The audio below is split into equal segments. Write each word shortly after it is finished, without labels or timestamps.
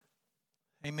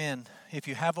Amen. If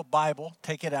you have a Bible,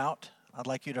 take it out. I'd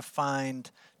like you to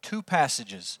find two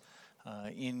passages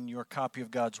in your copy of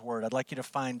God's Word. I'd like you to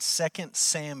find 2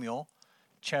 Samuel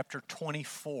chapter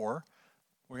 24.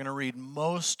 We're going to read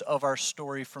most of our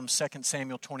story from 2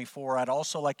 Samuel 24. I'd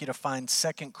also like you to find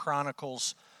 2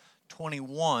 Chronicles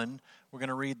 21. We're going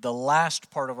to read the last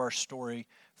part of our story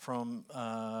from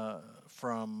 1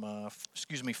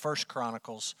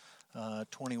 Chronicles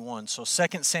 21. So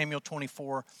 2 Samuel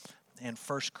 24 and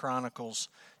 1 Chronicles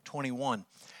 21.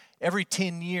 Every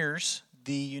 10 years,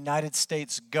 the United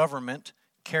States government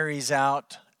carries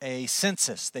out a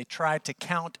census. They try to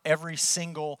count every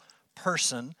single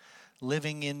person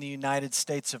living in the United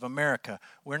States of America.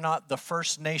 We're not the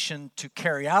first nation to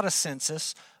carry out a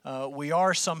census. We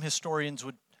are, some historians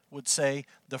would say,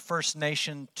 the first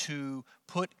nation to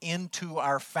put into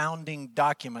our founding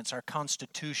documents, our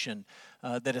Constitution,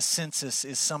 that a census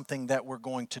is something that we're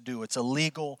going to do. It's a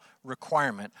legal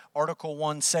requirement. Article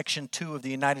 1, Section 2 of the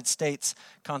United States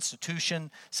Constitution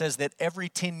says that every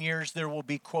 10 years there will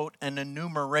be, quote, an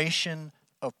enumeration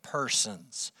of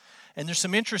persons. And there's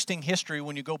some interesting history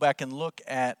when you go back and look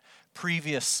at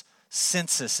previous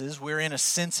censuses. We're in a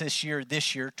census year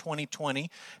this year,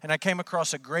 2020, and I came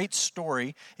across a great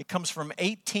story. It comes from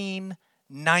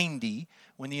 1890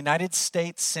 when the United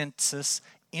States Census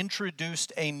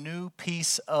introduced a new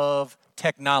piece of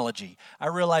technology. I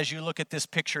realize you look at this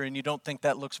picture and you don't think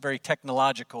that looks very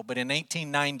technological, but in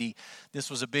 1890, this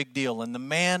was a big deal. And the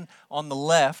man on the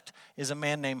left is a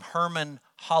man named Herman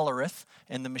Hollerith,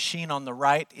 and the machine on the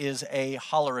right is a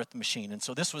Hollerith machine. And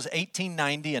so this was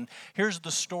 1890, and here's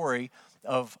the story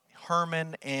of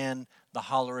Herman and the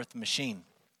Hollerith machine.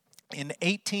 In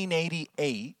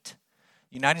 1888,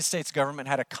 the United States government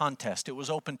had a contest. It was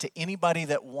open to anybody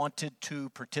that wanted to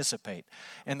participate.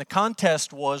 And the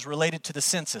contest was related to the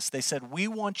census. They said, we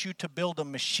want you to build a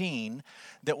machine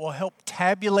that will help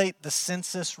tabulate the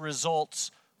census results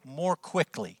more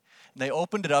quickly. They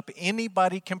opened it up.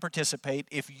 Anybody can participate.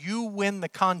 If you win the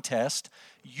contest,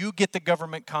 you get the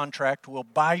government contract. We'll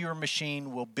buy your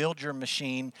machine. We'll build your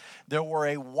machine. There were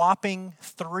a whopping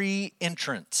 3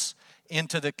 entrants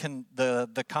into the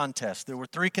contest. There were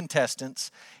 3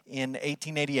 contestants in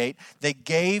 1888. They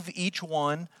gave each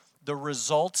one the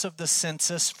results of the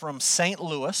census from St.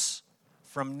 Louis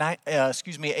from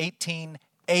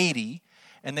 1880,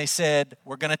 and they said,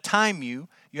 we're going to time you.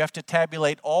 You have to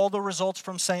tabulate all the results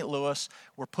from St. Louis.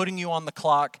 We're putting you on the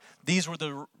clock. These were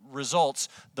the results.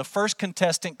 The first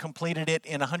contestant completed it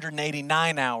in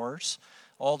 189 hours,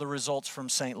 all the results from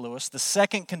St. Louis. The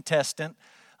second contestant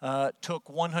took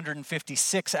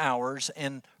 156 hours,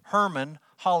 and Herman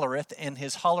Hollerith and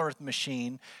his Hollerith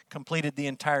machine completed the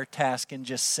entire task in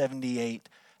just 78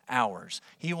 hours.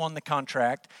 He won the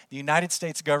contract. The United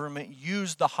States government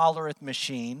used the Hollerith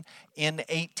machine in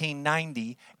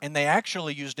 1890, and they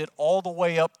actually used it all the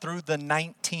way up through the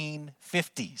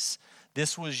 1950s.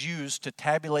 This was used to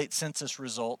tabulate census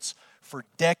results for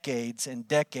decades and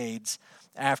decades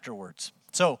afterwards.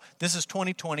 So this is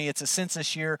 2020. It's a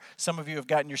census year. Some of you have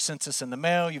gotten your census in the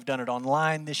mail. You've done it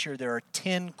online. This year there are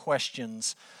 10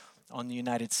 questions on the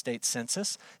United States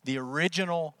Census. The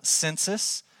original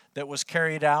census that was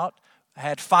carried out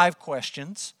had 5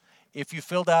 questions. If you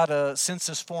filled out a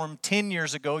census form 10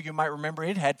 years ago, you might remember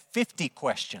it had 50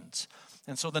 questions.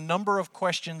 And so the number of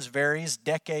questions varies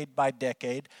decade by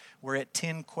decade. We're at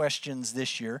 10 questions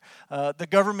this year. The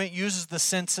government uses the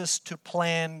census to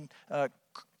plan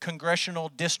congressional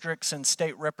districts and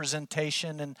state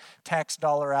representation and tax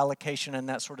dollar allocation and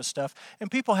that sort of stuff. And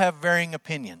people have varying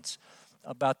opinions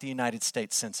about the United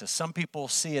States Census. Some people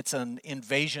see it's an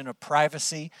invasion of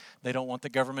privacy. They don't want the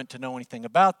government to know anything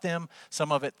about them.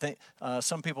 Some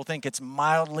people think it's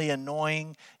mildly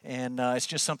annoying and it's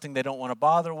just something they don't want to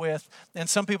bother with. And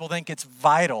some people think it's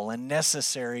vital and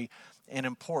necessary and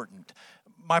important.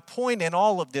 My point in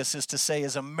all of this is to say,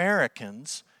 as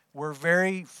Americans, we're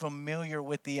very familiar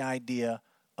with the idea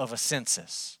of a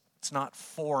census. It's not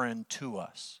foreign to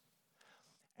us.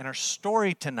 And our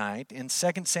story tonight in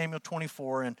 2 Samuel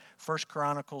 24 and 1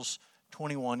 Chronicles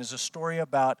 21 is a story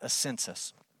about a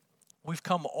census. We've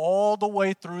come all the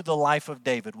way through the life of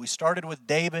David. We started with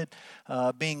David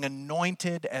being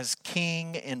anointed as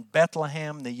king in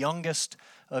Bethlehem, the youngest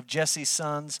of Jesse's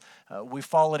sons. We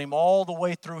followed him all the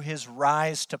way through his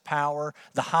rise to power,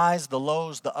 the highs, the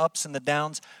lows, the ups and the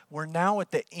downs. We're now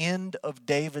at the end of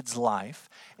David's life.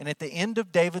 And at the end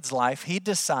of David's life, he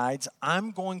decides, I'm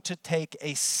going to take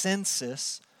a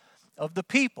census of the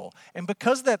people. And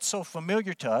because that's so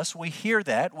familiar to us, we hear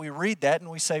that, we read that,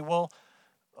 and we say, well,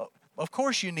 Of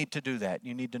course you need to do that.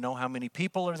 You need to know how many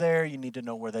people are there. You need to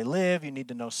know where they live. You need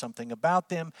to know something about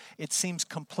them. It seems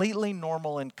completely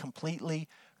normal and completely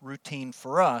routine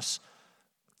for us.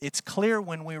 It's clear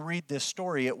when we read this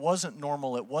story, it wasn't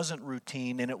normal, it wasn't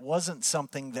routine, and it wasn't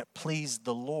something that pleased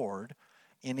the Lord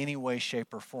in any way,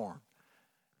 shape, or form.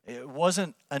 It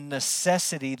wasn't a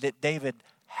necessity that David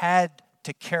had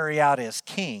to carry out as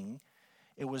king.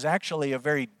 It was actually a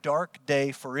very dark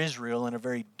day for Israel and a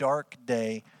very dark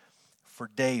day for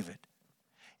David.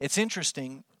 It's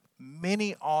interesting,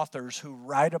 many authors who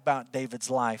write about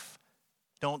David's life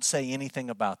don't say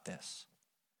anything about this.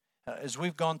 As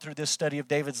we've gone through this study of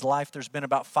David's life, there's been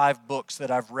about 5 books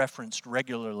that I've referenced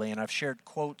regularly, and I've shared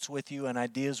quotes with you and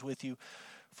ideas with you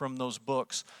from those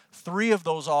books. 3 of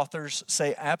those authors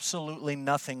say absolutely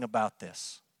nothing about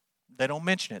this. They don't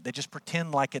mention it. They just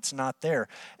pretend like it's not there.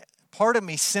 Part of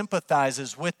me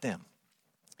sympathizes with them.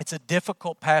 It's a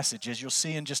difficult passage, as you'll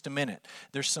see in just a minute.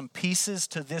 There's some pieces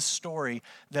to this story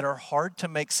that are hard to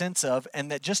make sense of,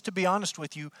 and that, just to be honest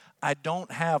with you, I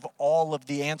don't have all of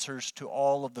the answers to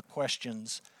all of the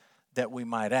questions that we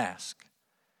might ask.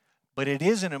 But it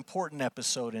is an important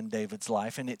episode in David's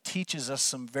life, and it teaches us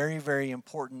some very, very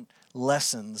important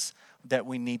lessons that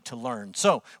we need to learn.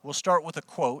 So, we'll start with a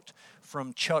quote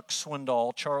from Charles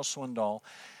Swindoll.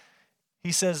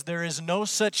 He says, "There is no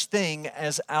such thing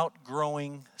as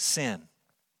outgrowing sin."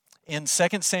 In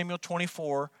 2 Samuel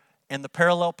 24 and the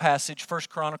parallel passage, 1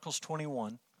 Chronicles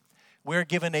 21, we're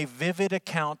given a vivid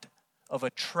account of a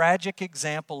tragic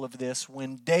example of this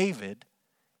when David,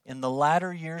 in the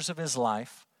latter years of his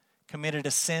life, committed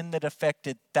a sin that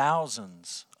affected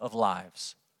thousands of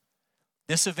lives.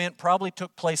 This event probably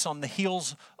took place on the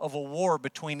heels of a war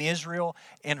between Israel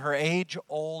and her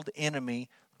age-old enemy,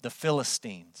 the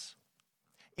Philistines.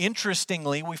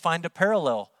 Interestingly, we find a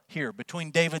parallel here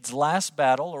between David's last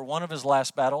battle, or one of his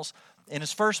last battles, and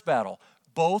his first battle.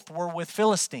 Both were with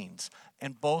Philistines,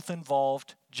 and both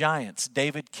involved giants.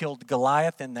 David killed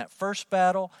Goliath in that first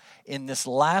battle. In this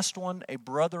last one, a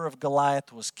brother of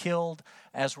Goliath was killed,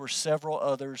 as were several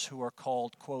others who are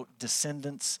called, quote,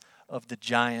 descendants of the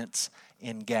giants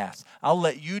in Gath. I'll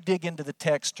let you dig into the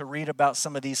text to read about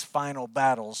some of these final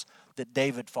battles that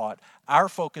David fought. Our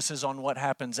focus is on what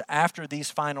happens after these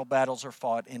final battles are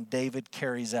fought and David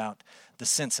carries out the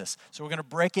census. So we're going to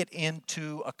break it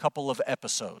into a couple of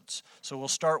episodes. So we'll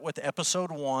start with episode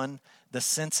 1, the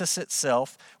census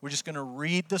itself. We're just going to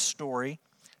read the story.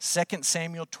 2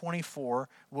 Samuel 24,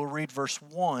 we'll read verse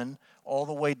 1 all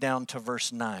the way down to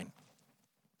verse 9.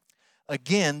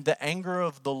 Again, the anger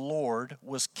of the Lord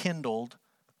was kindled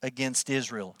against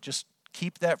Israel. Just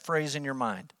keep that phrase in your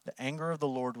mind. The anger of the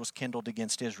Lord was kindled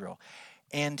against Israel.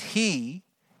 And he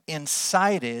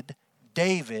incited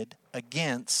David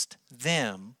against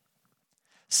them,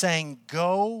 saying,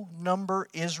 "Go number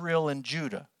Israel and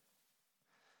Judah."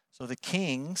 So the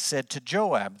king said to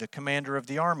Joab, the commander of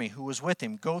the army who was with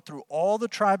him, "Go through all the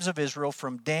tribes of Israel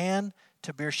from Dan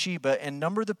to Beersheba and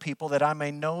number the people, that I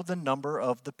may know the number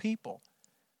of the people."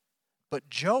 But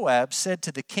Joab said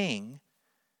to the king,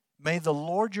 "May the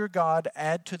Lord your God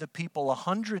add to the people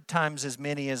 100 times as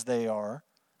many as they are,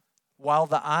 while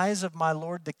the eyes of my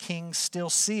lord the king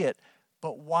still see it.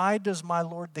 But why does my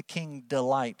lord the king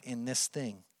delight in this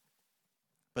thing?"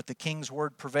 But the king's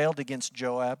word prevailed against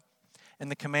Joab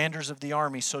and the commanders of the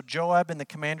army. So Joab and the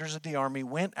commanders of the army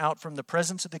went out from the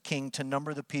presence of the king to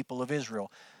number the people of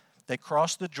Israel. They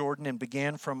crossed the Jordan and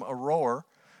began from Aroer,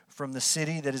 from the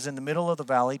city that is in the middle of the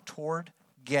valley, toward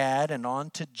Gad and on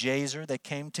to Jazer. They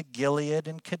came to Gilead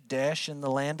and Kadesh in the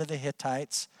land of the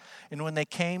Hittites. And when they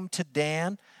came to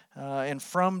Dan, and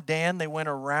from Dan they went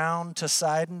around to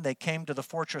Sidon. They came to the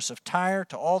fortress of Tyre,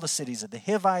 to all the cities of the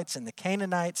Hivites and the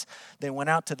Canaanites. They went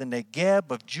out to the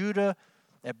Negeb of Judah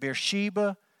at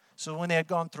Beersheba. So when they had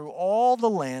gone through all the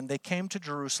land, they came to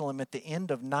Jerusalem at the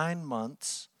end of 9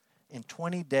 months and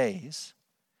 20 days.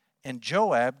 And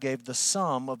Joab gave the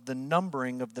sum of the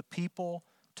numbering of the people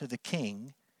to the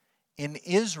king. In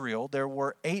Israel there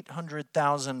were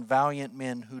 800,000 valiant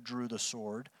men who drew the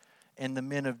sword, and the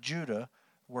men of Judah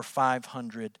were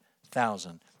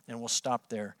 500,000. And we'll stop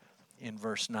there in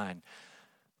verse 9.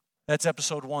 That's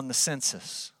episode 1, the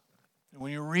census.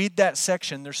 When you read that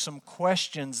section, there's some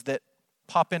questions that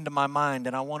pop into my mind,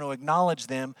 and I want to acknowledge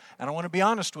them, and I want to be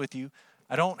honest with you.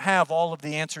 I don't have all of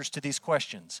the answers to these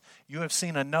questions. You have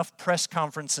seen enough press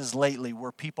conferences lately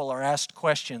where people are asked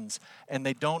questions and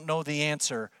they don't know the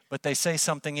answer, but they say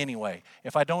something anyway.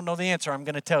 If I don't know the answer, I'm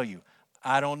going to tell you,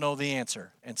 I don't know the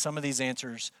answer. And some of these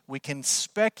answers we can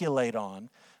speculate on,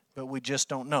 but we just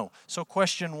don't know. So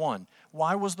question 1,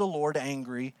 why was the Lord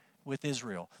angry with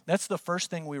Israel. That's the first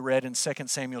thing we read in 2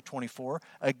 Samuel 24.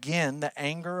 Again, the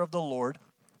anger of the Lord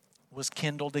was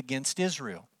kindled against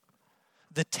Israel.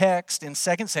 The text in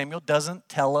 2 Samuel doesn't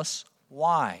tell us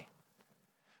why.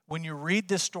 When you read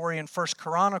this story in 1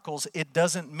 Chronicles, it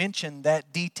doesn't mention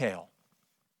that detail.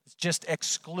 It's just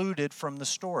excluded from the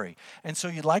story. And so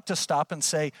you'd like to stop and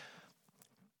say,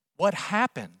 what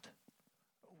happened?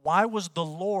 Why was the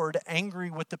Lord angry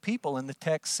with the people? And the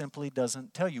text simply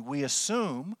doesn't tell you. We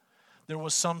assume there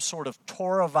was some sort of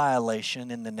Torah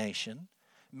violation in the nation.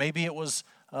 Maybe it was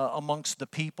amongst the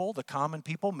people, the common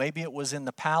people. Maybe it was in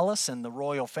the palace and the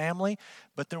royal family.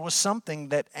 But there was something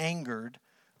that angered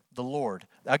the Lord.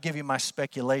 I'll give you my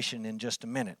speculation in just a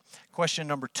minute. Question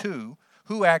number 2,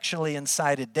 who actually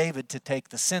incited David to take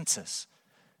the census?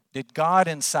 Did God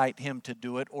incite him to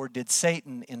do it, or did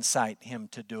Satan incite him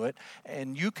to do it?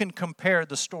 And you can compare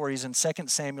the stories in 2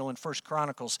 Samuel and 1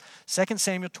 Chronicles. 2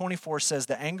 Samuel 24 says,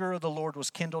 the anger of the Lord was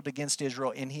kindled against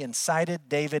Israel, and he incited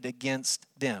David against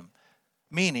them.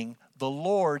 Meaning, the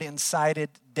Lord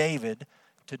incited David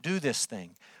to do this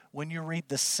thing. When you read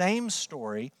the same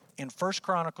story in 1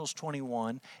 Chronicles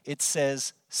 21, it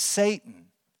says Satan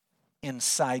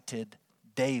incited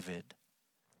David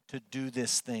to do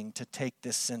this thing, to take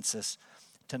this census,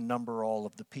 to number all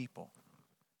of the people.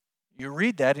 You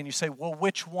read that and you say, well,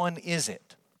 which one is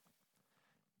it?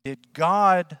 Did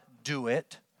God do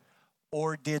it,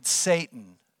 or did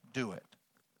Satan do it?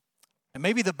 And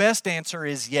maybe the best answer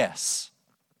is yes.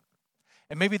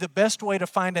 And maybe the best way to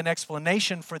find an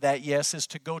explanation for that yes is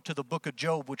to go to the book of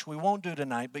Job, which we won't do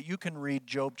tonight, but you can read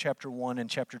Job chapter 1 and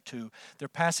chapter 2. They're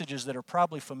passages that are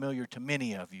probably familiar to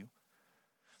many of you.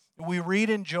 We read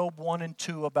in Job 1 and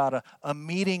 2 about a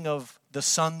meeting of the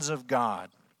sons of God.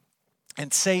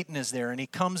 And Satan is there, and he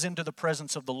comes into the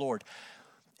presence of the Lord.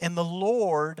 And the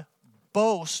Lord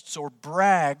boasts or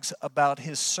brags about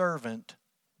his servant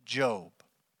Job.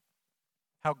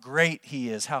 How great he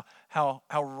is, how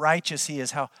righteous he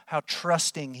is, how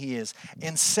trusting he is.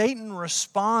 And Satan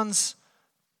responds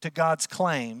to God's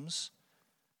claims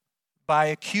by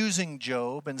accusing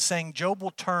Job and saying Job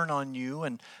will turn on you,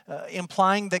 and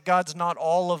implying that God's not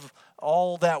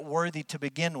all that worthy to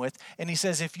begin with. And he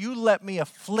says, if you let me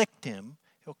afflict him,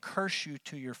 he'll curse you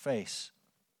to your face.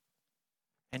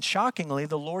 And shockingly,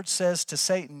 the Lord says to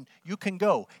Satan, you can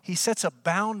go. He sets a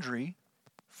boundary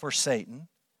for Satan,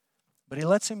 but he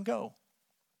lets him go.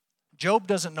 Job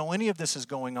doesn't know any of this is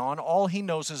going on. All he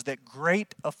knows is that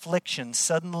great affliction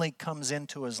suddenly comes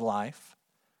into his life.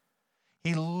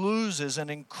 He loses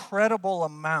an incredible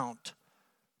amount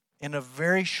in a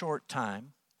very short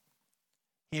time.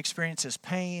 He experiences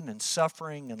pain and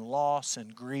suffering and loss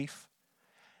and grief.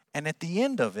 And at the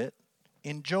end of it,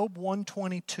 in Job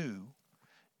 122,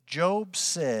 Job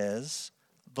says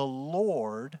the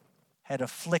Lord had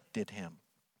afflicted him.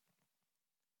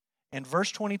 And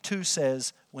verse 22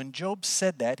 says, when Job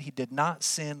said that, he did not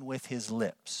sin with his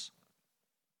lips.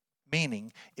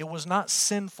 Meaning, it was not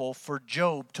sinful for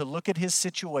Job to look at his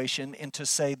situation and to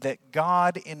say that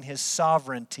God in his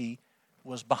sovereignty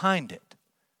was behind it.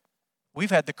 We've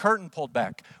had the curtain pulled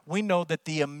back. We know that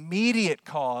the immediate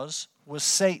cause was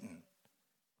Satan.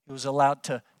 He was allowed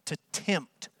to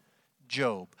tempt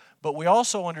Job. But we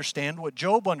also understand what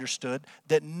Job understood,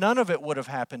 that none of it would have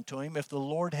happened to him if the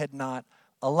Lord had not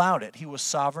allowed it. He was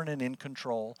sovereign and in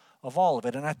control of all of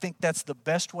it. And I think that's the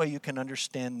best way you can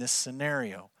understand this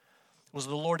scenario. Was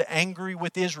the Lord angry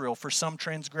with Israel for some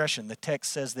transgression? The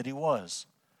text says that he was.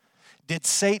 Did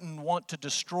Satan want to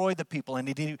destroy the people?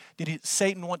 And did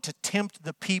Satan want to tempt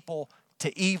the people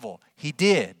to evil? He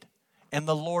did. And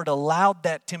the Lord allowed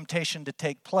that temptation to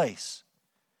take place.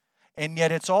 And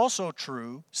yet it's also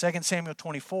true, 2 Samuel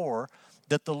 24,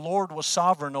 that the Lord was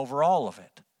sovereign over all of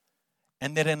it.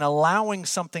 And that in allowing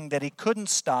something that he couldn't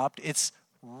stop, it's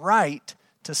right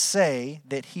to say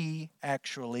that he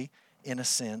actually, in a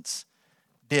sense,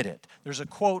 did it. There's a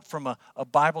quote from a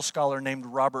Bible scholar named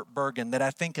Robert Bergen that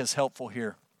I think is helpful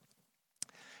here.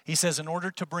 He says, in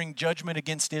order to bring judgment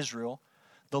against Israel,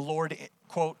 the Lord,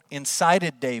 quote,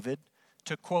 incited David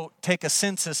to, quote, take a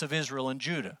census of Israel and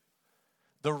Judah.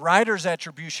 The writer's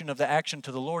attribution of the action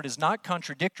to the Lord is not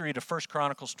contradictory to 1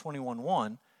 Chronicles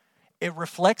 21:1. It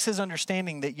reflects his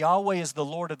understanding that Yahweh is the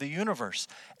Lord of the universe,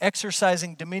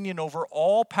 exercising dominion over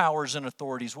all powers and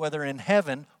authorities, whether in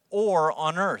heaven or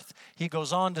on earth. He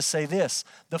goes on to say this: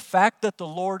 the fact that the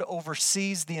Lord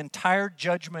oversees the entire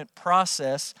judgment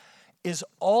process is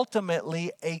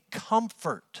ultimately a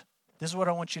comfort. This is what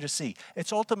I want you to see.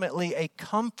 It's ultimately a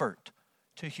comfort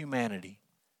to humanity.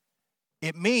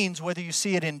 It means, whether you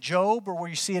see it in Job or where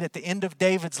you see it at the end of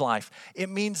David's life, it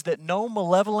means that no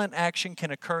malevolent action can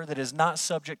occur that is not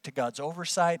subject to God's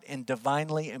oversight and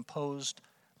divinely imposed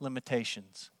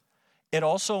limitations. It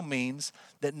also means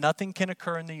that nothing can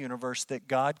occur in the universe that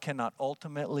God cannot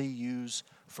ultimately use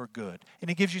for good. And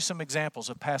he gives you some examples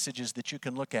of passages that you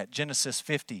can look at. Genesis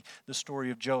 50, the story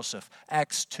of Joseph.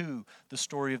 Acts 2, the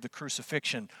story of the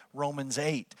crucifixion. Romans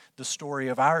 8, the story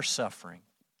of our suffering.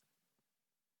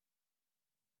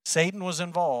 Satan was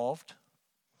involved,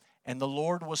 and the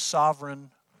Lord was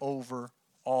sovereign over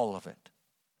all of it.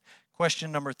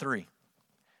 Question number 3.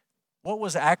 What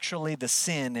was actually the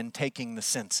sin in taking the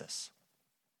census?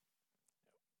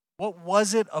 What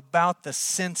was it about the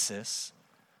census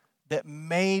that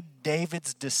made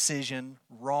David's decision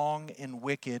wrong and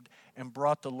wicked and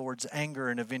brought the Lord's anger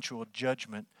and eventual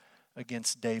judgment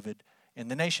against David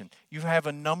and the nation? You have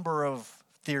a number of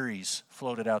theories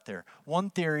floated out there.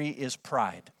 One theory is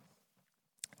pride.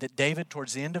 That David,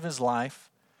 towards the end of his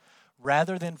life,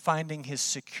 rather than finding his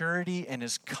security and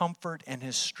his comfort and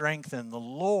his strength in the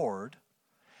Lord,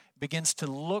 begins to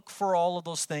look for all of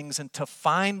those things and to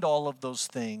find all of those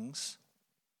things,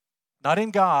 not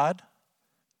in God,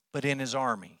 but in his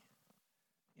army,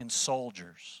 in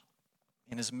soldiers,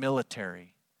 in his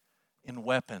military, in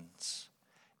weapons,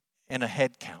 in a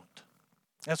head count.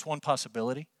 That's one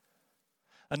possibility.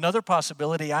 Another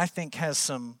possibility, I think, has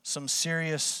some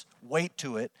serious weight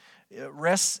to it. It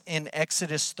rests in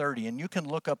Exodus 30. And you can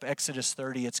look up Exodus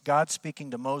 30. It's God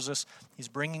speaking to Moses. He's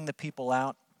bringing the people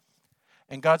out.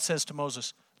 And God says to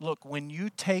Moses, look, when you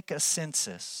take a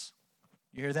census,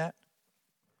 you hear that?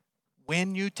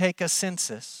 When you take a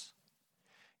census,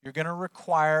 you're going to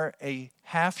require a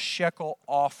half shekel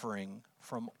offering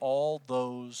from all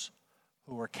those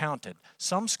who are counted.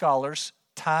 Some scholars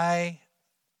tie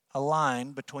a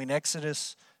line between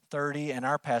Exodus 30 and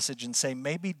our passage and say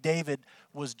maybe David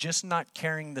was just not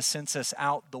carrying the census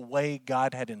out the way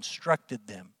God had instructed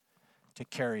them to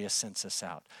carry a census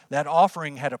out. That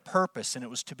offering had a purpose, and it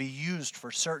was to be used for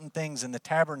certain things in the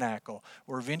tabernacle,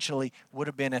 or eventually would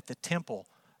have been at the temple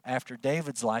after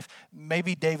David's life.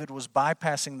 Maybe David was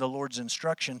bypassing the Lord's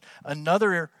instruction.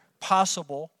 Another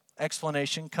possible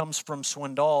explanation comes from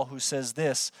Swindoll, who says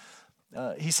this.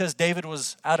 He says David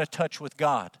was out of touch with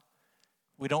God.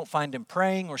 We don't find him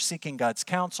praying or seeking God's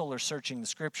counsel or searching the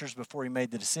scriptures before he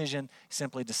made the decision. He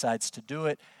simply decides to do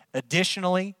it.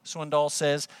 Additionally, Swindoll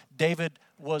says, David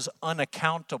was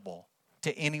unaccountable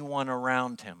to anyone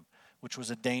around him, which was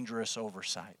a dangerous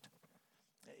oversight.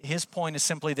 His point is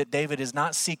simply that David is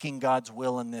not seeking God's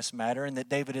will in this matter, and that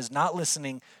David is not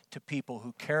listening to people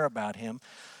who care about him.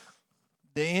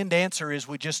 The end answer is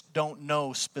we just don't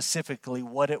know specifically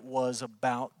what it was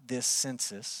about this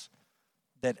census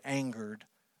that angered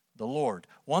the Lord.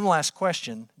 One last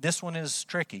question. This one is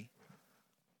tricky.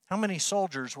 How many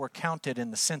soldiers were counted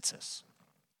in the census?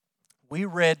 We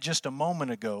read just a moment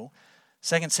ago,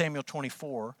 2 Samuel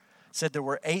 24, said there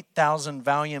were 8,000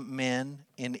 valiant men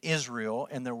in Israel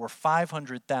and there were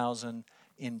 500,000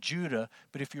 in Judah.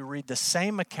 But if you read the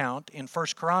same account in 1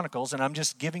 Chronicles, and I'm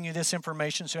just giving you this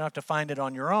information so you don't have to find it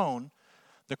on your own,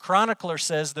 the chronicler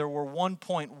says there were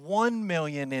 1.1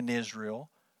 million in Israel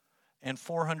and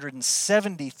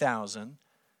 470,000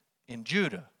 in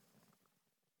Judah.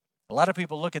 A lot of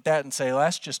people look at that and say, well,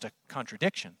 that's just a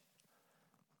contradiction.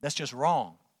 That's just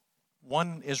wrong.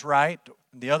 One is right,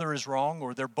 the other is wrong,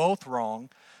 or they're both wrong,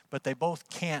 but they both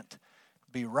can't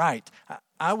be right.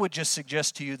 I would just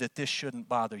suggest to you that this shouldn't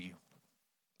bother you,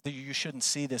 that you shouldn't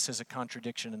see this as a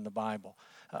contradiction in the Bible.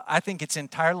 I think it's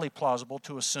entirely plausible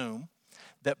to assume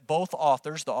that both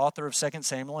authors, the author of 2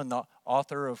 Samuel and the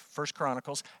author of 1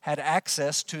 Chronicles, had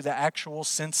access to the actual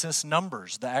census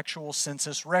numbers, the actual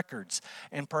census records.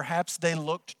 And perhaps they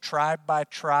looked tribe by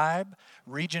tribe,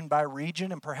 region by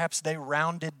region, and perhaps they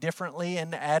rounded differently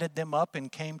and added them up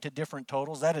and came to different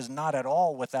totals. That is not at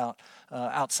all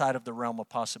outside of the realm of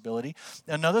possibility.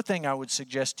 Another thing I would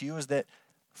suggest to you is that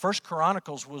 1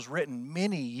 Chronicles was written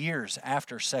many years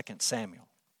after 2 Samuel.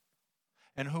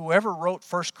 And whoever wrote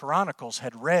 1 Chronicles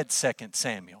had read 2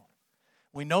 Samuel.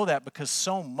 We know that because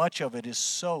so much of it is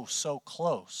so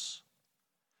close.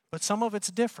 But some of it's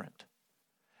different.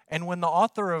 And when the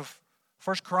author of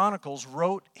 1 Chronicles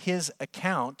wrote his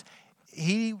account,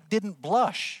 he didn't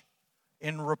blush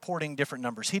in reporting different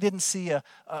numbers. He didn't see a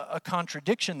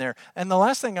contradiction there. And the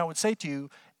last thing I would say to you,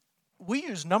 we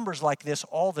use numbers like this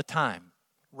all the time,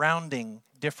 rounding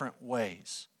different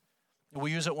ways.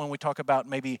 We use it when we talk about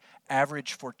maybe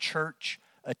average for church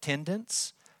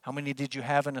attendance. How many did you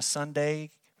have on a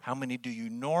Sunday? How many do you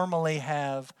normally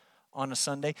have on a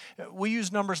Sunday? We use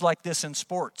numbers like this in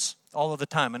sports all of the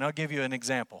time. And I'll give you an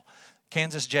example.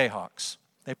 Kansas Jayhawks.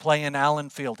 They play in Allen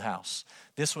Fieldhouse.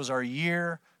 This was our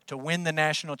year to win the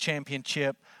national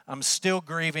championship. I'm still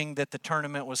grieving that the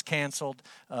tournament was canceled.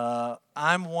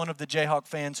 I'm one of the Jayhawk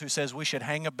fans who says we should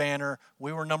hang a banner.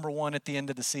 We were number one at the end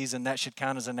of the season. That should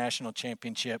count as a national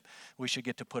championship. We should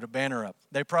get to put a banner up.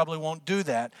 They probably won't do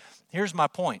that. Here's my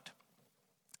point.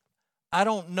 I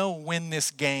don't know when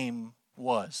this game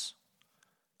was.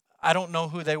 I don't know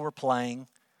who they were playing.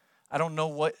 I don't know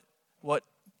what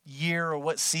year or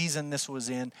what season this was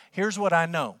in. Here's what I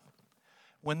know.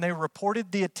 When they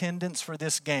reported the attendance for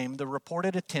this game, the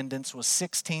reported attendance was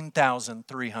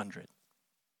 16,300.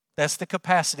 That's the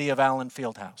capacity of Allen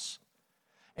Fieldhouse.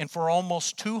 And for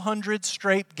almost 200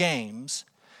 straight games,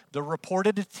 the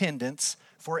reported attendance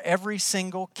for every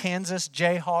single Kansas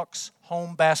Jayhawks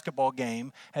home basketball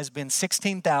game has been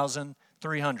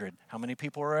 16,300. How many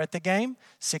people were at the game?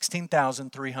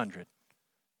 16,300.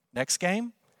 Next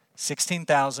game,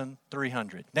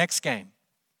 16,300. Next game,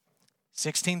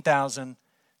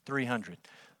 16,300.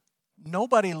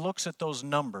 Nobody looks at those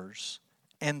numbers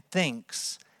and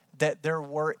thinks that there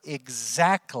were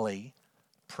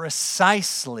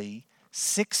precisely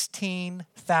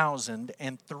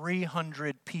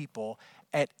 16,300 people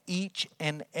at each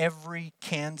and every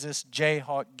Kansas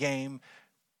Jayhawk game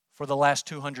for the last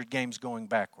 200 games going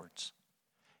backwards.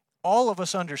 All of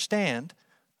us understand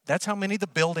that's how many the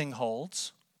building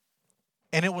holds,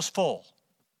 and it was full.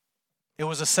 It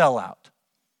was a sellout.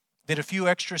 Did a few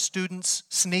extra students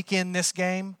sneak in this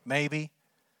game? Maybe.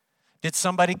 Did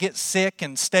somebody get sick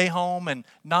and stay home and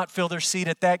not fill their seat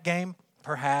at that game?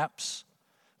 Perhaps.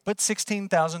 But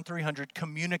 16,300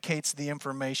 communicates the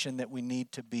information that we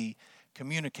need to be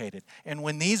communicated. And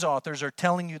when these authors are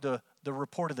telling you the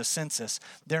report of the census,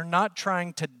 they're not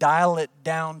trying to dial it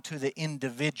down to the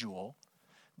individual.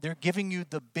 They're giving you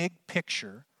the big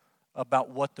picture about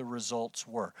what the results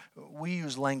were. We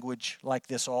use language like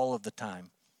this all of the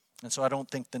time. And so I don't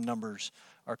think the numbers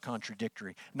are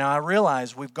contradictory. Now I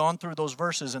realize we've gone through those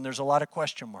verses and there's a lot of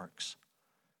question marks.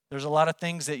 There's a lot of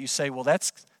things that you say, well,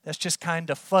 that's just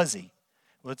kind of fuzzy.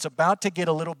 Well, it's about to get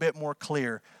a little bit more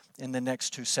clear in the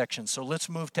next two sections. So let's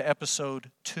move to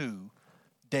episode 2,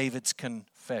 David's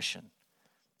confession.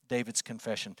 David's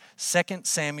confession. 2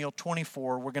 Samuel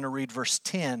 24, we're going to read verse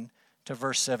 10 to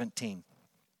verse 17.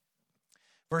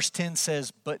 Verse 10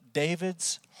 says, "But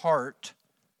David's heart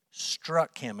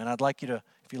struck him." And I'd like you to,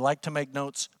 if you like to make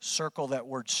notes, circle that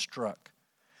word struck.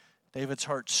 David's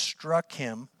heart struck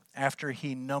him after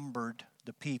he numbered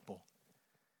the people.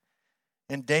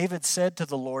 And David said to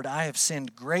the Lord, "I have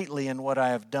sinned greatly in what I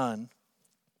have done.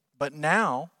 But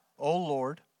now, O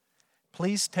Lord,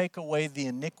 please take away the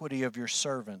iniquity of your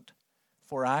servant,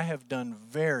 for I have done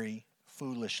very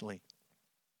foolishly."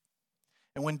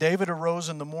 And when David arose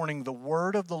in the morning, the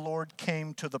word of the Lord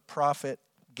came to the prophet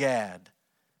Gad,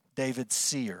 David's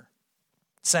seer,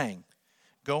 saying,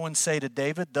 "Go and say to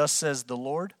David, thus says the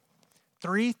Lord,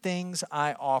 3 things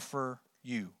I offer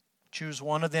you. Choose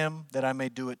one of them that I may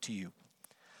do it to you."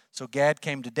 So Gad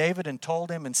came to David and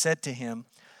told him and said to him,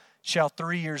 "Shall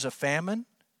 3 years of famine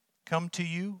come to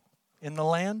you in the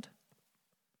land?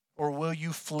 Or will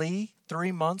you flee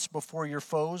 3 months before your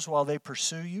foes while they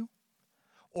pursue you?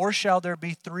 Or shall there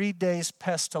be 3 days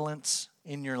pestilence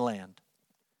in your land?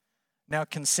 Now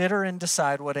consider and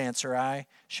decide what answer I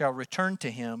shall return to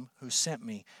him who sent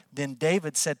me." Then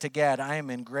David said to Gad, "I am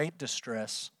in great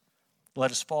distress.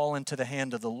 Let us fall into the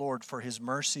hand of the Lord, for his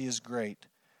mercy is great.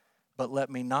 But let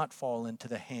me not fall into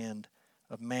the hand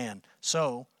of man."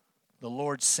 So the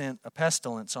Lord sent a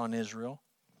pestilence on Israel,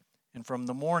 and from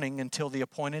the morning until the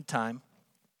appointed time,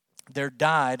 there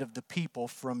died of the people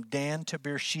from Dan to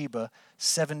Beersheba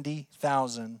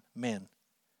 70,000 men.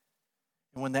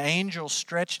 And when the angel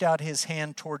stretched out his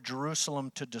hand toward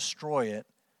Jerusalem to destroy it,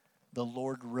 the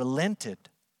Lord relented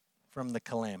from the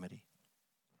calamity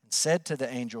and said to the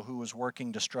angel who was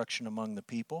working destruction among the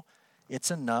people,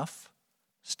 "It's enough.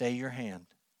 Stay your hand."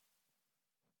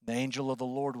 The angel of the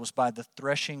Lord was by the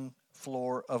threshing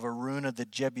floor of Araunah the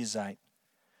Jebusite.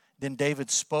 Then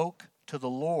David spoke to the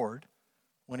Lord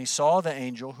when he saw the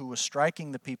angel who was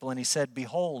striking the people, and he said,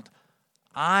 "Behold,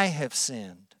 I have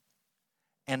sinned,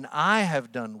 and I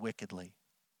have done wickedly.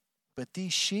 But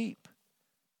these sheep,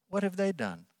 what have they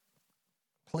done?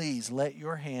 Please let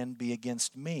your hand be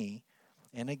against me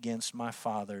and against my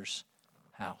father's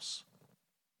house."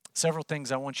 Several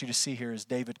things I want you to see here as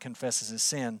David confesses his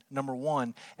sin. Number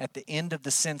one, at the end of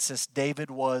the census,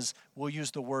 David was, we'll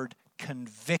use the word,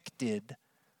 convicted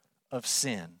of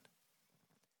sin.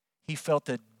 He felt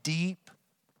a deep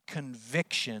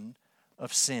conviction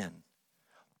of sin.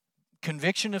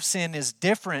 Conviction of sin is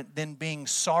different than being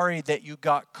sorry that you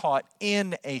got caught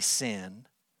in a sin.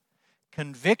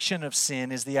 Conviction of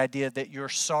sin is the idea that you're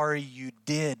sorry you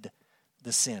did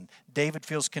the sin. David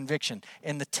feels conviction.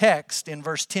 And the text in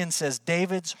verse 10 says,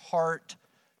 David's heart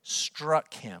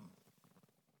struck him.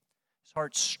 His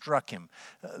heart struck him.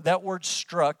 That word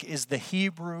struck is the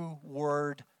Hebrew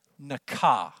word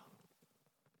nakah.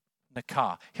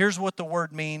 Nakah. Here's what the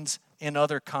word means in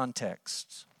other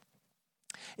contexts.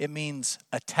 It means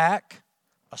attack,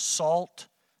 assault,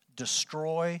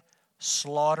 destroy,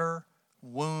 slaughter,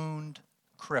 wound,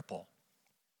 cripple.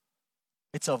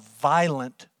 It's a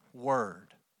violent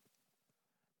word.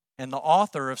 And the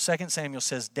author of 2 Samuel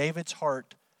says David's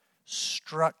heart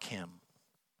struck him.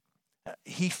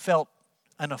 He felt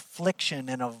an affliction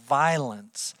and a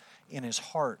violence in his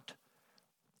heart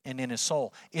and in his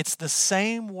soul. It's the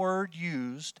same word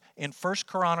used in 1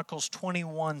 Chronicles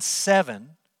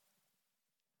 21:7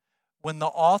 when the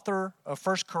author of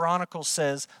 1 Chronicles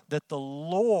says that the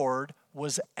Lord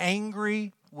was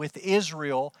angry with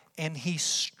Israel and he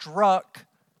struck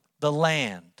the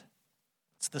land.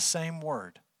 It's the same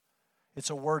word.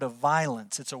 It's a word of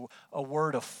violence. It's a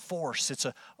word of force. It's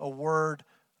a word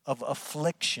of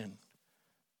affliction.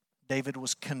 David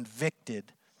was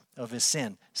convicted of his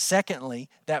sin. Secondly,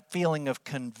 that feeling of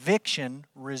conviction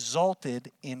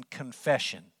resulted in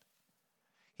confession.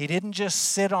 He didn't just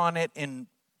sit on it and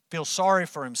feel sorry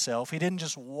for himself. He didn't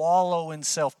just wallow in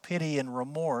self-pity and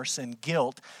remorse and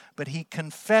guilt, but he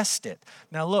confessed it.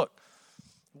 Now look,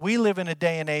 we live in a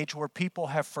day and age where people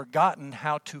have forgotten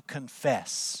how to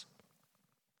confess,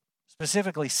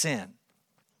 specifically sin.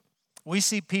 We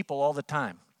see people all the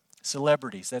time,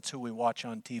 celebrities, that's who we watch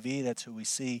on TV, that's who we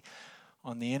see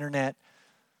on the internet.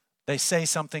 They say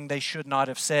something they should not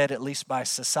have said, at least by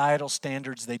societal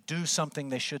standards. They do something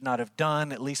they should not have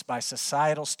done, at least by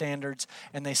societal standards.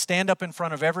 And they stand up in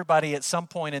front of everybody at some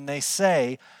point and they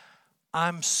say,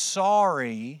 I'm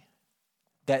sorry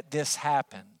that this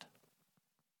happened.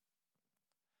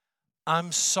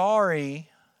 I'm sorry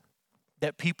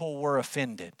that people were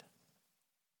offended.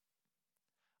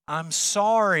 I'm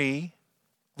sorry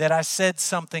that I said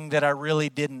something that I really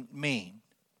didn't mean.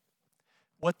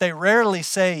 What they rarely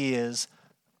say is,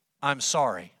 I'm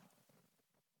sorry.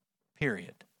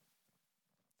 Period.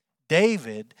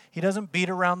 David, he doesn't beat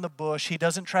around the bush. He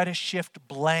doesn't try to shift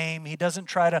blame. He doesn't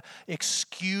try to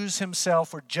excuse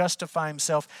himself or justify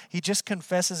himself. He just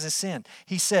confesses his sin.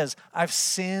 He says, I've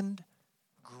sinned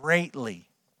greatly.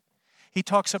 He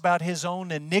talks about his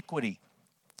own iniquity.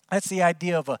 That's the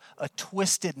idea of a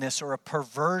twistedness or a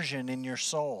perversion in your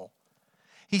soul.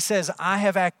 He says, I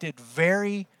have acted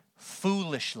very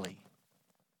foolishly.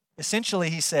 Essentially,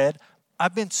 he said,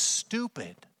 I've been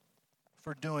stupid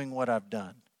for doing what I've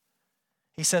done.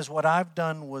 He says, what I've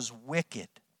done was wicked.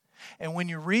 And when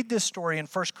you read this story in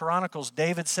 1 Chronicles,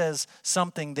 David says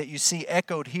something that you see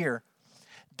echoed here.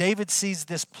 David sees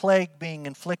this plague being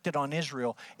inflicted on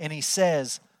Israel, and he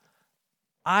says,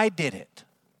 I did it.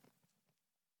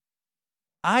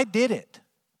 I did it.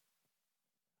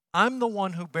 I'm the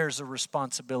one who bears the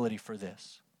responsibility for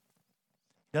this.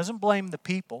 He doesn't blame the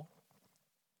people.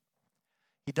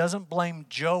 He doesn't blame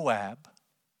Joab.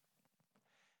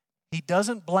 He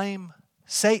doesn't blame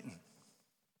Satan.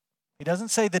 He doesn't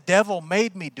say the devil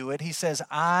made me do it. He says,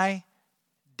 I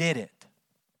did it.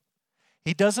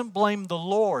 He doesn't blame the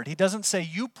Lord. He doesn't say,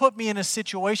 you put me in a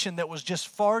situation that was just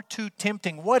far too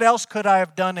tempting. What else could I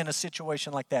have done in a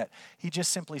situation like that? He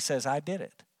just simply says, I did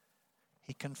it.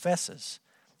 He confesses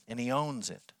and he owns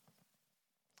it.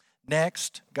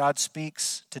 Next, God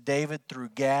speaks to David through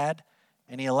Gad,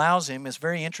 and he allows him, it's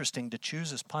very interesting, to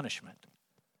choose his punishment.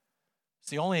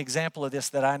 It's the only example of this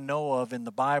that I know of in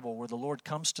the Bible where the Lord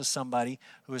comes to somebody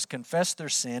who has confessed their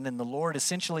sin, and the Lord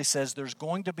essentially says there's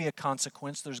going to be a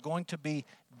consequence, there's going to be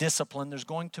discipline, there's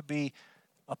going to be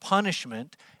a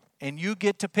punishment, and you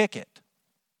get to pick it.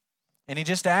 And he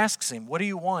just asks him, what do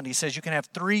you want? He says you can have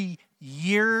 3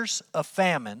 years of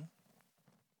famine.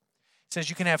 He says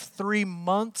you can have 3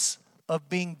 months of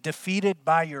being defeated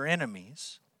by your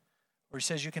enemies. Or he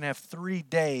says you can have 3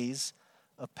 days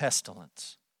of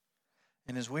pestilence.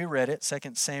 And as we read it,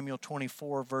 2 Samuel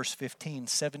 24, verse 15,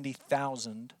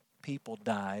 70,000 people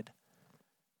died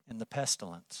in the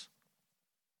pestilence.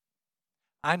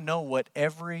 I know what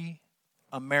every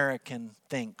American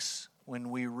thinks when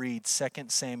we read 2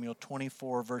 Samuel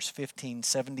 24, verse 15,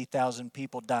 70,000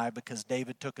 people died because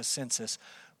David took a census.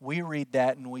 We read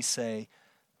that and we say,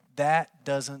 that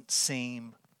doesn't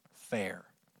seem fair.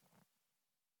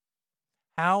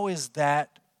 How is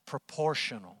that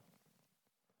proportional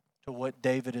to what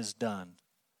David has done?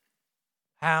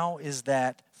 How is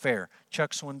that fair?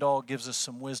 Chuck Swindoll gives us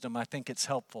some wisdom. I think it's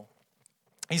helpful.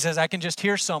 He says, I can just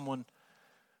hear someone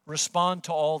respond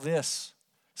to all this,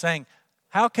 saying,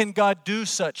 how can God do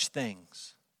such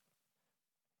things?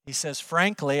 He says,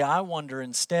 frankly, I wonder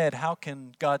instead, how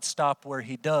can God stop where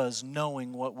He does,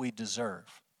 knowing what we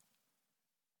deserve?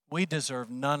 We deserve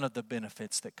none of the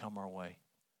benefits that come our way.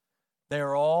 They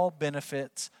are all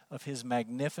benefits of His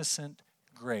magnificent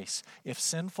grace. If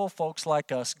sinful folks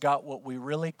like us got what we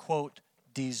really, quote,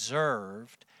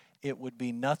 deserved, it would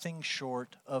be nothing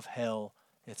short of hell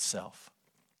itself.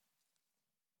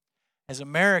 As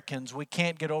Americans, we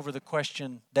can't get over the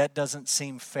question, that doesn't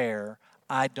seem fair,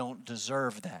 I don't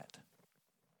deserve that.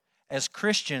 As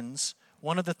Christians,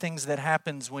 one of the things that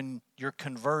happens when you're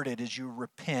converted is you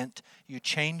repent, you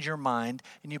change your mind,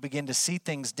 and you begin to see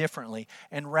things differently.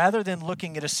 And rather than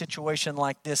looking at a situation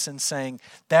like this and saying,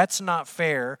 that's not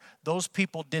fair, those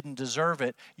people didn't deserve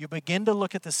it, you begin to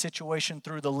look at the situation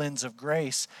through the lens of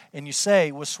grace, and you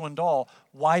say with Swindoll,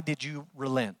 why did you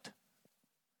relent?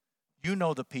 You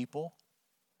know the people.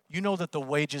 You know that the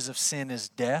wages of sin is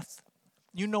death.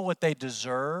 You know what they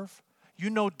deserve. You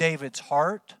know David's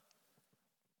heart.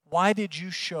 Why did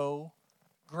you show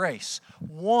grace?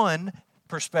 One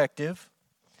perspective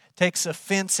takes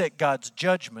offense at God's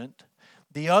judgment.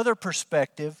 The other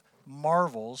perspective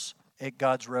marvels at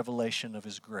God's revelation of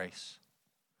His grace.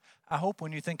 I hope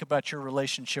when you think about your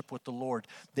relationship with the Lord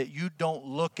that you don't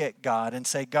look at God and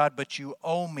say, God, but you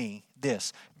owe me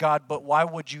this. God, but why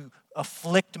would you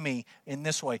afflict me in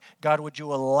this way? God, would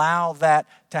you allow that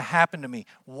to happen to me?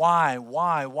 Why?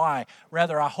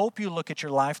 Rather, I hope you look at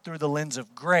your life through the lens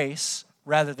of grace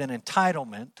rather than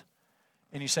entitlement,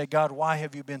 and you say, God, why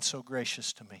have you been so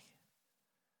gracious to me?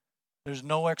 There's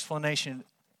no explanation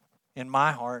in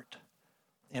my heart,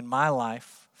 in my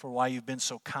life, for why you've been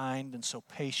so kind and so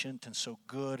patient and so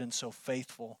good and so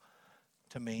faithful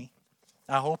to me.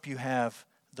 I hope you have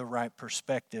the right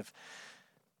perspective.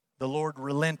 The Lord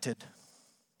relented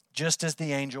just as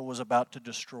the angel was about to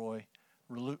destroy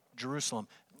Jerusalem.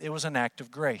 It was an act of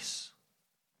grace.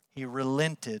 He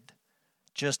relented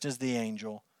just as the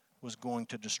angel was going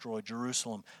to destroy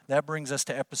Jerusalem. That brings us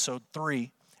to episode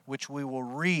 3, which we will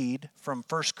read from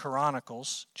 1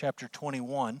 Chronicles chapter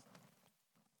 21.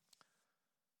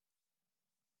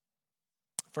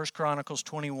 1 Chronicles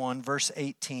 21, verse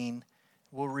 18.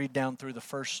 We'll read down through the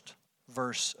first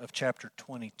verse of chapter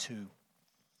 22.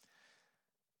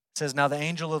 It says, Now the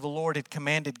angel of the Lord had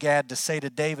commanded Gad to say to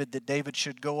David that David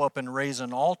should go up and raise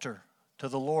an altar to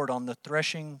the Lord on the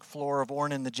threshing floor of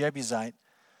Ornan the Jebusite.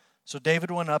 So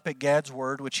David went up at Gad's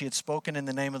word, which he had spoken in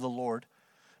the name of the Lord.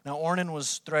 Now Ornan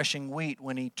was threshing wheat.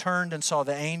 When he turned and saw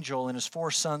the angel and his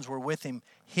 4 sons were with him,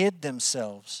 hid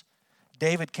themselves.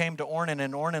 David came to Ornan,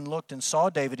 and Ornan looked and saw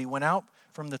David. He went out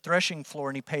from the threshing floor,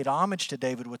 and he paid homage to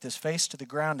David with his face to the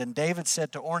ground. And David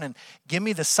said to Ornan, Give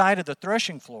me the side of the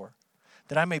threshing floor,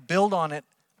 that I may build on it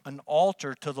an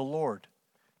altar to the Lord.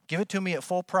 Give it to me at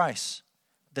full price,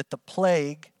 that the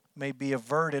plague may be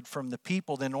averted from the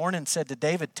people. Then Ornan said to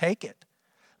David, Take it.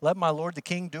 Let my lord the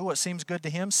king do what seems good to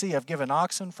him. See, I've given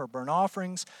oxen for burnt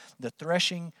offerings, the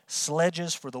threshing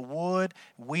sledges for the wood,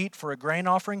 wheat for a grain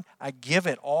offering. I give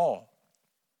it all.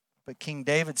 But King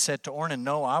David said to Ornan,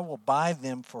 No, I will buy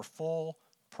them for full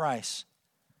price.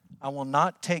 I will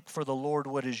not take for the Lord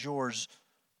what is yours,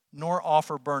 nor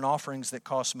offer burnt offerings that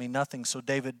cost me nothing. So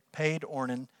David paid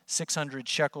Ornan 600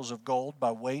 shekels of gold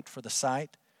by weight for the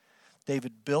site.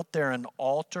 David built there an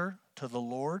altar to the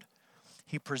Lord.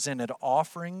 He presented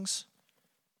offerings,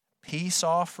 peace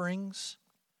offerings,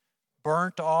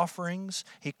 burnt offerings.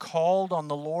 He called on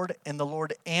the Lord, and the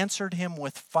Lord answered him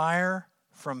with fire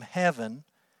from heaven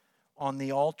on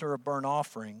the altar of burnt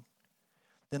offering.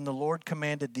 Then the Lord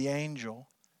commanded the angel,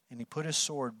 and he put his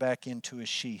sword back into his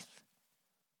sheath.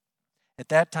 At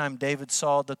that time, David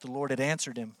saw that the Lord had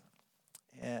answered him.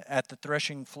 At the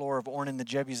threshing floor of Ornan the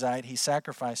Jebusite, he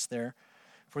sacrificed there.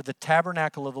 For the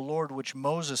tabernacle of the Lord, which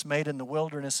Moses made in the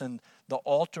wilderness, and the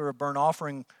altar of burnt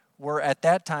offering were at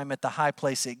that time at the high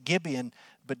place at Gibeon.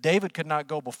 But David could not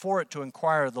go before it to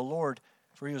inquire of the Lord,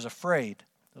 for he was afraid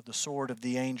of the sword of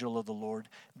the angel of the Lord.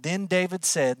 Then David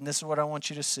said, and this is what I want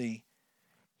you to see,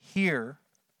 Here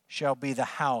shall be the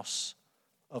house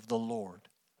of the Lord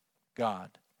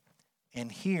God,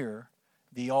 and here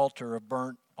the altar of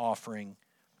burnt offering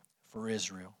for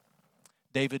Israel.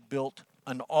 David built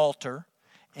an altar,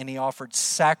 and he offered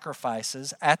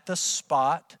sacrifices at the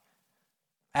spot,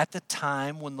 at the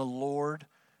time when the Lord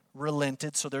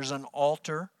relented. So there's an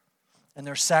altar, and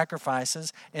there's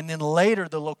sacrifices. And then later,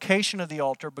 the location of the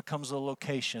altar becomes the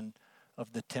location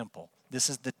of the temple. This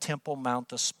is the Temple Mount,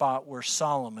 the spot where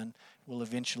Solomon will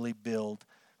eventually build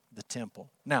the temple.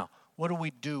 Now, what do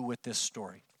we do with this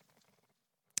story?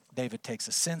 David takes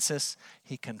a census,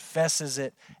 he confesses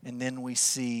it, and then we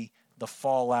see the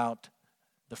fallout,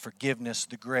 the forgiveness,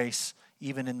 the grace,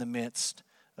 even in the midst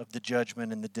of the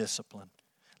judgment and the discipline.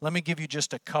 Let me give you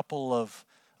just a couple of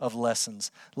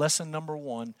lessons. Lesson number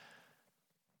one,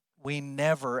 we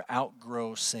never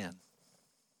outgrow sin.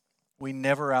 We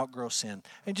never outgrow sin.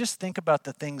 And just think about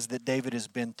the things that David has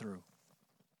been through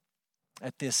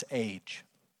at this age,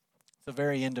 the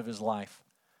very end of his life.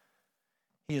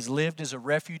 He has lived as a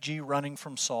refugee running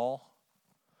from Saul.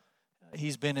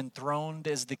 He's been enthroned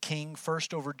as the king,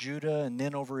 first over Judah and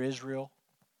then over Israel.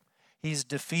 He's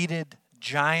defeated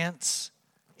giants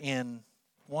in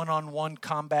one-on-one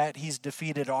combat. He's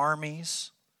defeated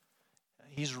armies.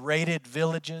 He's raided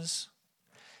villages.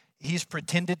 He's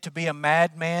pretended to be a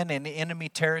madman in enemy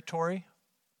territory.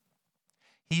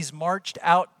 He's marched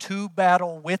out to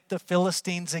battle with the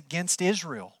Philistines against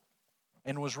Israel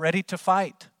and was ready to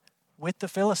fight with the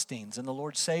Philistines, and the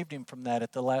Lord saved him from that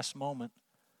at the last moment.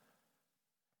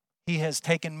 He has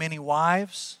taken many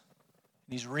wives.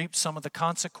 He's reaped some of the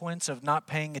consequence of not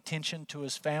paying attention to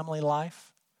his family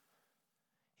life.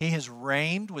 He has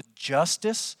reigned with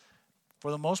justice. For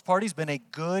the most part, he's been a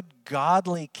good,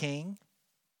 godly king.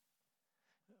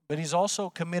 But he's also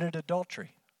committed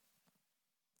adultery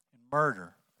and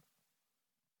murder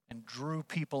and drew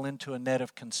people into a net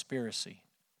of conspiracy.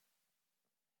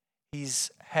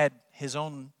 He's had his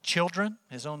own children,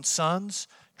 his own sons,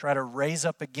 try to raise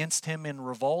up against him in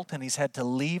revolt, and he's had to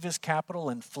leave his capital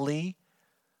and flee,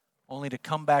 only to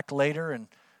come back later and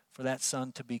for that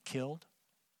son to be killed.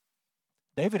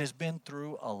 David has been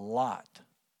through a lot.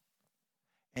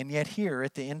 And yet here,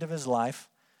 at the end of his life,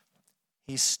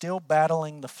 he's still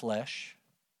battling the flesh.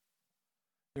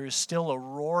 There is still a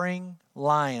roaring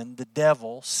lion, the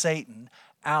devil, Satan,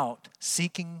 out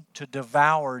seeking to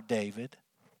devour David.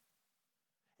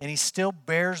 And he still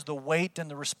bears the weight and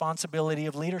the responsibility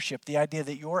of leadership. The idea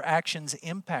that your actions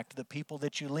impact the people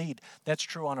that you lead. That's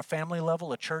true on a family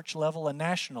level, a church level, a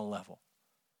national level.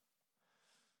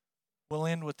 We'll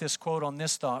end with this quote on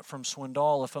this thought from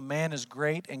Swindoll. If a man as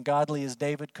great and godly as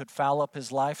David could foul up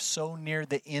his life so near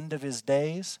the end of his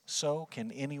days, so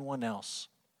can anyone else.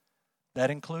 That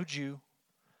includes you.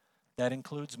 That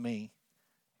includes me.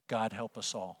 God help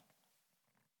us all.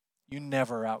 You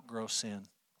never outgrow sin.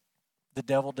 The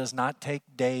devil does not take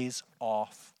days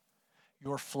off.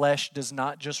 Your flesh does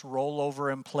not just roll over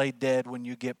and play dead when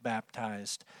you get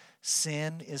baptized.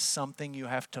 Sin is something you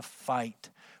have to fight.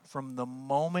 From the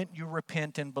moment you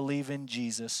repent and believe in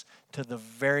Jesus to the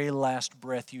very last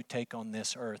breath you take on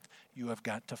this earth, you have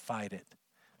got to fight it.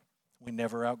 We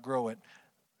never outgrow it.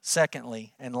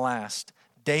 Secondly, and last,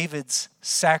 David's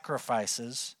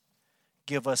sacrifices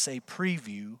give us a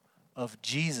preview of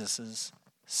Jesus'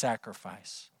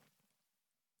 sacrifice.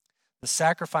 The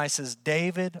sacrifices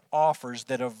David offers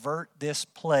that avert this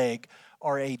plague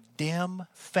are a dim,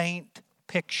 faint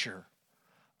picture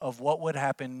of what would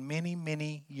happen many,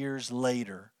 many years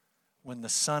later when the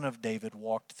Son of David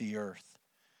walked the earth.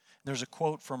 There's a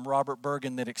quote from Robert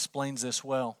Bergen that explains this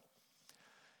well.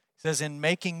 It says, in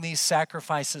making these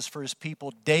sacrifices for his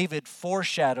people, David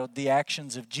foreshadowed the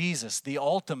actions of Jesus, the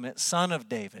ultimate Son of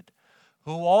David,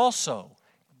 who also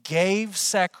gave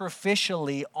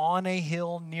sacrificially on a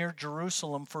hill near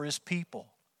Jerusalem for his people,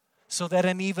 so that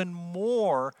an even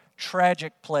more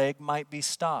tragic plague might be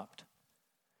stopped.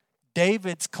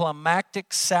 David's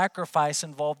climactic sacrifice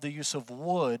involved the use of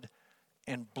wood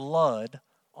and blood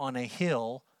on a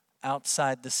hill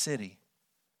outside the city.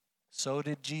 So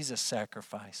did Jesus'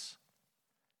 sacrifice.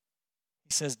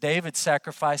 He says David's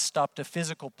sacrifice stopped a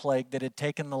physical plague that had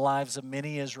taken the lives of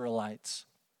many Israelites.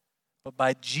 But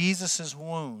by Jesus'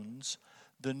 wounds,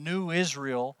 the new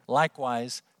Israel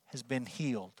likewise has been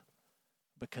healed,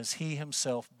 because he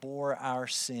himself bore our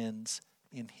sins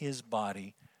in his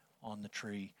body on the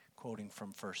tree, quoting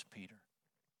from 1 Peter.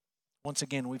 Once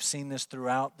again, we've seen this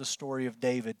throughout the story of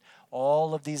David.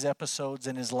 All of these episodes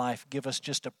in his life give us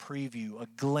just a preview, a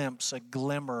glimpse, a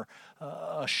glimmer,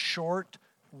 a short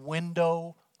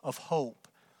window of hope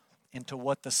into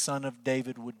what the Son of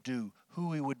David would do,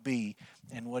 who he would be,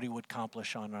 and what he would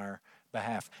accomplish on our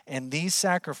behalf. And these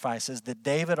sacrifices that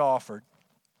David offered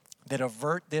that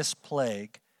avert this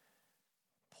plague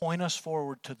point us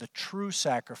forward to the true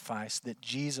sacrifice that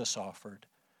Jesus offered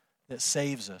that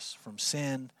saves us from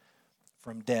sin,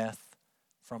 from death,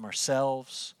 from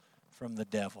ourselves, from the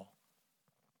devil.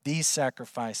 These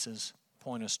sacrifices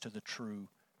point us to the true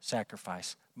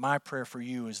sacrifice. My prayer for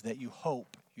you is that you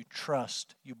hope, you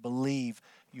trust, you believe,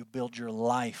 you build your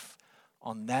life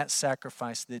on that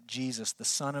sacrifice that Jesus, the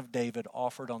Son of David,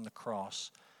 offered on the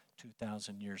cross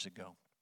 2,000 years ago.